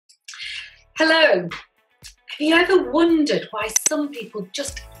Hello. Have you ever wondered why some people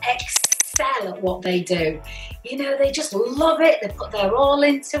just excel at what they do? You know, they just love it, they put their all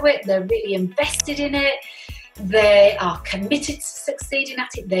into it, they're really invested in it, they are committed to succeeding at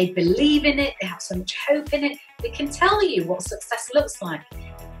it, they believe in it, they have so much hope in it, they can tell you what success looks like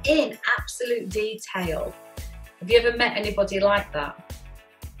in absolute detail. Have you ever met anybody like that?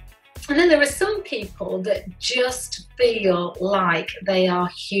 And then there are some people that just feel like they are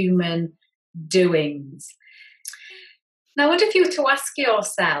human doings. Now, I wonder if you were to ask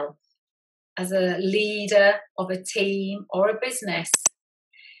yourself, as a leader of a team or a business,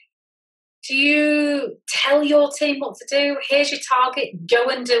 do you tell your team what to do? Here's your target, go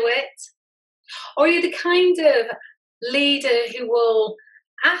and do it. Or are you the kind of leader who will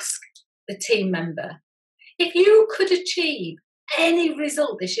ask the team member, if you could achieve any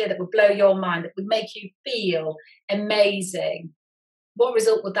result this year that would blow your mind, that would make you feel amazing, what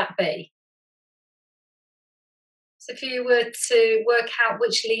result would that be? So if you were to work out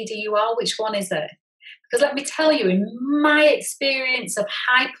which leader you are, which one is it? Because let me tell you, in my experience of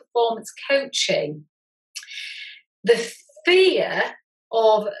high performance coaching, the fear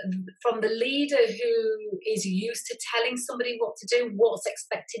from the leader who is used to telling somebody what to do, what's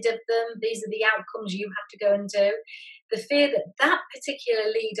expected of them, these are the outcomes you have to go and do, the fear that that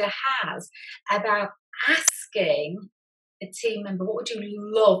particular leader has about asking a team member, what would you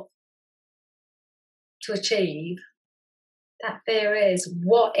love to achieve? That fear is,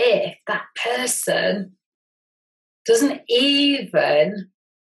 what if that person doesn't even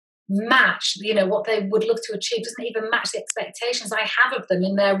match, what they would love to achieve, doesn't even match the expectations I have of them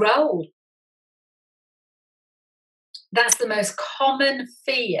in their role? That's the most common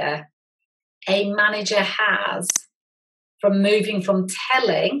fear a manager has from moving from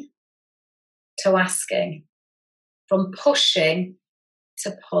telling to asking, from pushing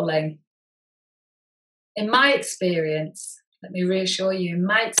to pulling. In my experience, let me reassure you, in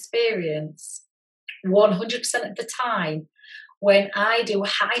my experience, 100% of the time, when I do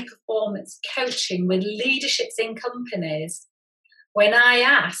high performance coaching with leaderships in companies, when I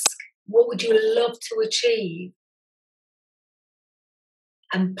ask, what would you love to achieve?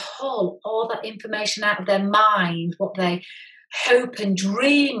 And pull all that information out of their mind, what they hope and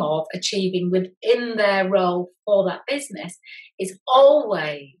dream of achieving within their role for that business, is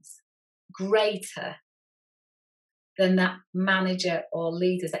always greater than that manager or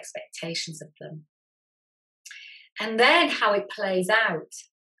leader's expectations of them. And then how it plays out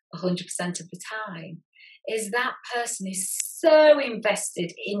 100% of the time is that person is so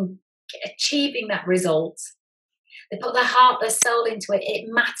invested in achieving that result. They put their heart, their soul into it.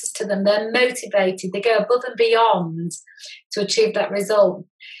 It matters to them. They're motivated. They go above and beyond to achieve that result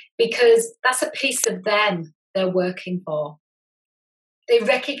because that's a piece of them they're working for. They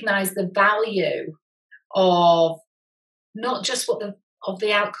recognize the value of not just of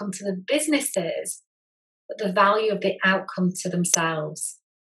the outcome to the business is, but the value of the outcome to themselves.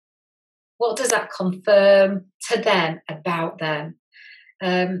 What does that confirm to them about them?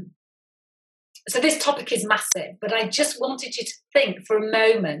 So this topic is massive, but I just wanted you to think for a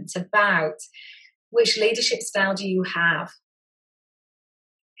moment about which leadership style do you have?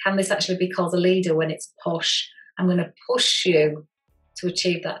 Can this actually be called a leader when it's push? I'm going to push you to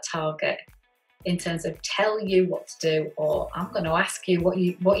achieve that target in terms of tell you what to do, or I'm going to ask you what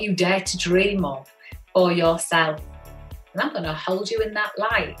you dare to dream of for yourself. And I'm going to hold you in that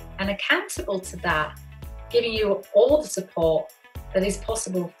light and accountable to that, giving you all the support that is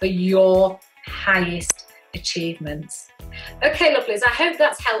possible for your highest achievements. Okay, lovelies, I hope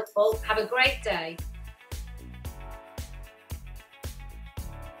that's helpful. Have a great day.